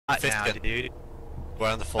Not Fifth now, gun. dude. We're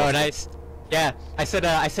on the fourth. Oh, nice. Yeah, I said,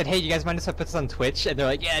 hey, you guys mind if I put this on Twitch? And they're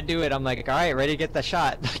like, yeah, do it. I'm like, all right, ready to get the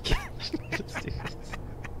shot.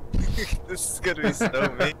 This is gonna be so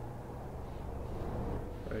mean.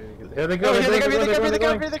 Here they go, here they come, here here they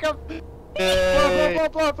come, here they come! Blow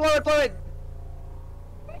it!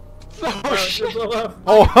 Oh, shit.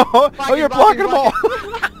 Oh, you're blocking them all!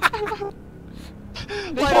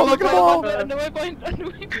 Oh, look at them all! Under waypoint.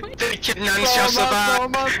 None shall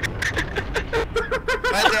survive.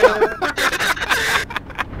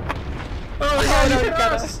 Oh, no, you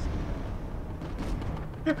got us.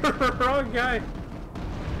 Wrong guy.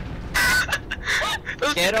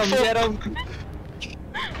 Get him!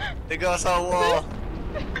 There goes our wall.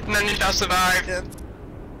 None shall survive.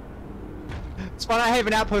 Spawn out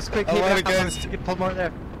Haven Outpost, quick, I Haven wanna Outpost. You can pull more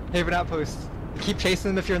there. Haven Outpost. Keep chasing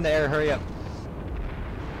them if you're in the air, hurry up.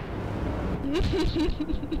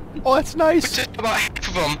 Oh, that's nice! Just about half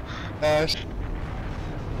of them.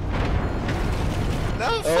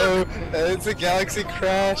 No, oh, it's a galaxy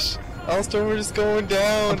crash. Allstorm, we're just going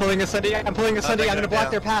down. I'm pulling a Sunday, I'm gonna block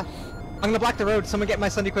down. their path. I'm gonna block the road, someone get my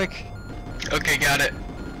Sunday quick. Okay, got it.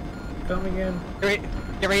 Coming in.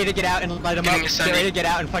 Get ready to get out and light them up. Getting a Get Sunday. ready to get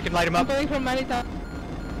out and fucking light them I'm up. going from Manita.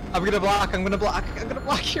 I'm gonna block, I'm gonna block.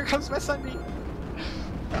 Here comes my Sunday.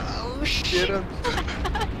 Oh shit. Get him.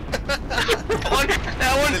 One,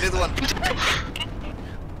 that one. There is one.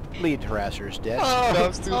 Lead Harasser's dead.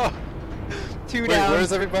 Oh, two Wait, down.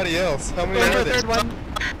 where's everybody else? How many Where's are the there? third one?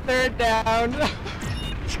 Third down.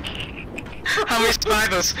 How many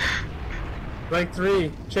survivors? Like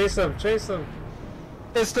 3. Chase them, chase them.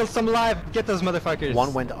 There's still some alive. Get those motherfuckers.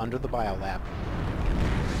 One went under the biolab.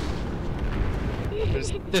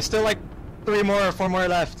 There's still like 3 more or 4 more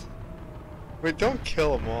left. Wait, don't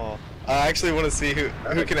kill them all. I actually want to see who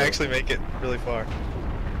can actually make it really far.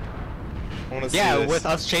 I want to see this. With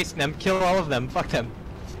us chasing them, kill all of them. Fuck them.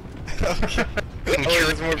 Okay. We can Oh, kill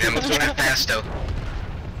there's more them people joining. faster.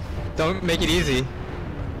 Don't make it easy.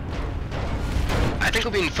 I think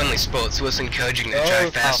we're being friendly sports, so it's encouraging to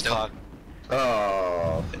drive faster. fuck.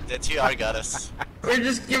 Oh. The TR got us. We're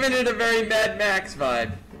just giving it a very Mad Max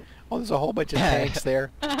vibe. Oh, there's a whole bunch of tanks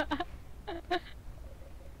there.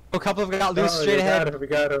 A couple of got loose straight We ahead. got him, we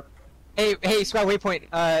got him. Hey, squad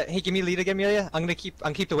waypoint. Hey, give me lead again, Amelia. I'm gonna keep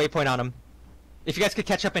the waypoint on him. If you guys could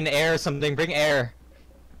catch up in air or something, bring air.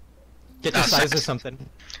 Get the size or something.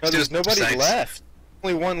 No, there's nobody Sides. left.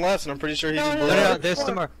 Only one left, and I'm pretty sure he just blew No, up. there's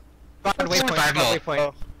some more. Squad waypoint. Five more. Squad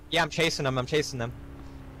waypoint. Yeah, I'm chasing them.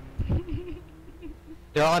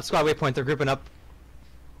 They're all on squad waypoint. They're grouping up.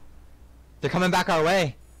 They're coming back our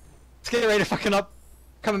way. Let's get ready to fucking up.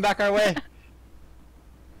 Coming back our way. Here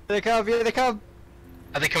they come. Here they come.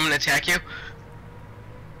 Are they coming to attack you?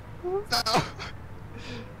 No.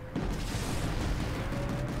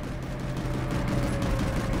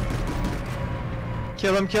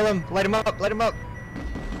 Kill him, light him up,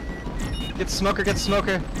 Get the smoker,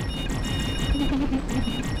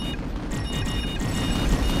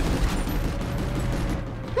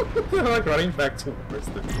 They're like running back towards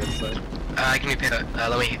the side. Give me a pit.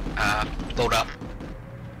 Let me, load up.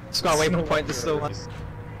 Squad waypoint, this is the one.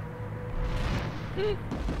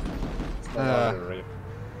 It's not a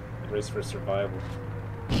race for survival.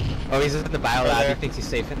 Oh, he's in the bio Right lab, there. he thinks he's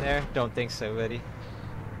safe in there? Don't think so, buddy.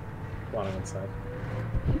 Come on inside.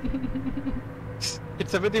 Can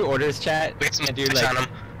someone do orders chat? We have some And do touch on like,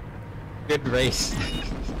 them. good race.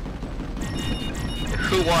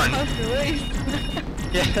 Who won?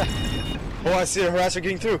 Yeah. Oh, I see a harasser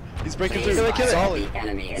getting through. He's breaking through. Kill it. Solid. The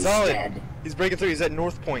enemy is Solid. dead. He's breaking through. He's at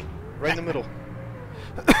North Point, right in the middle.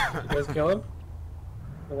 You guys kill him?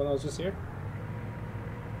 The one that was just here?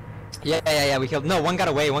 Yeah, we killed. No, one got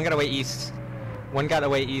away east. One got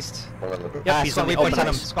away east. Yep, he's squad on the waypoints open on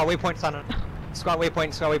him. ice. Squad waypoints on him. Squad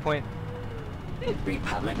waypoint.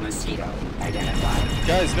 Republic mosquito identified.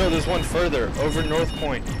 Guys, no, there's one further, over North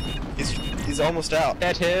Point. He's almost out.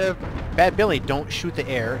 Get him. Bad Billy, don't shoot the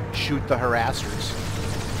air, shoot the harassers.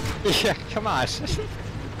 Yeah, come on.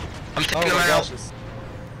 I'm taking Oh them my out. gosh.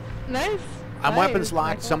 Nice. I'm weapons locked,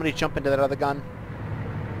 Michael. somebody jump into that other gun.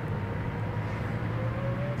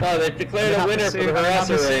 Oh, they've declared a winner for the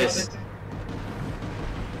harasser race.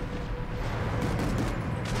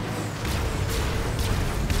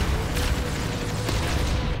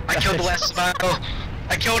 I killed the last survivor.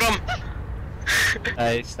 I killed him.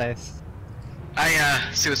 Nice. I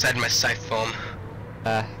suicided my scythe foam.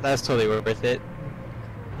 That was totally worth it.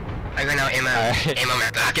 I ran out aim Alright. on my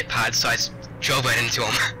rocket pod, so I drove right into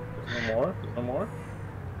him. No more? No more?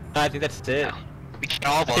 I think that's it. We killed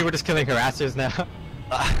all of I think we're them. just killing harassers now.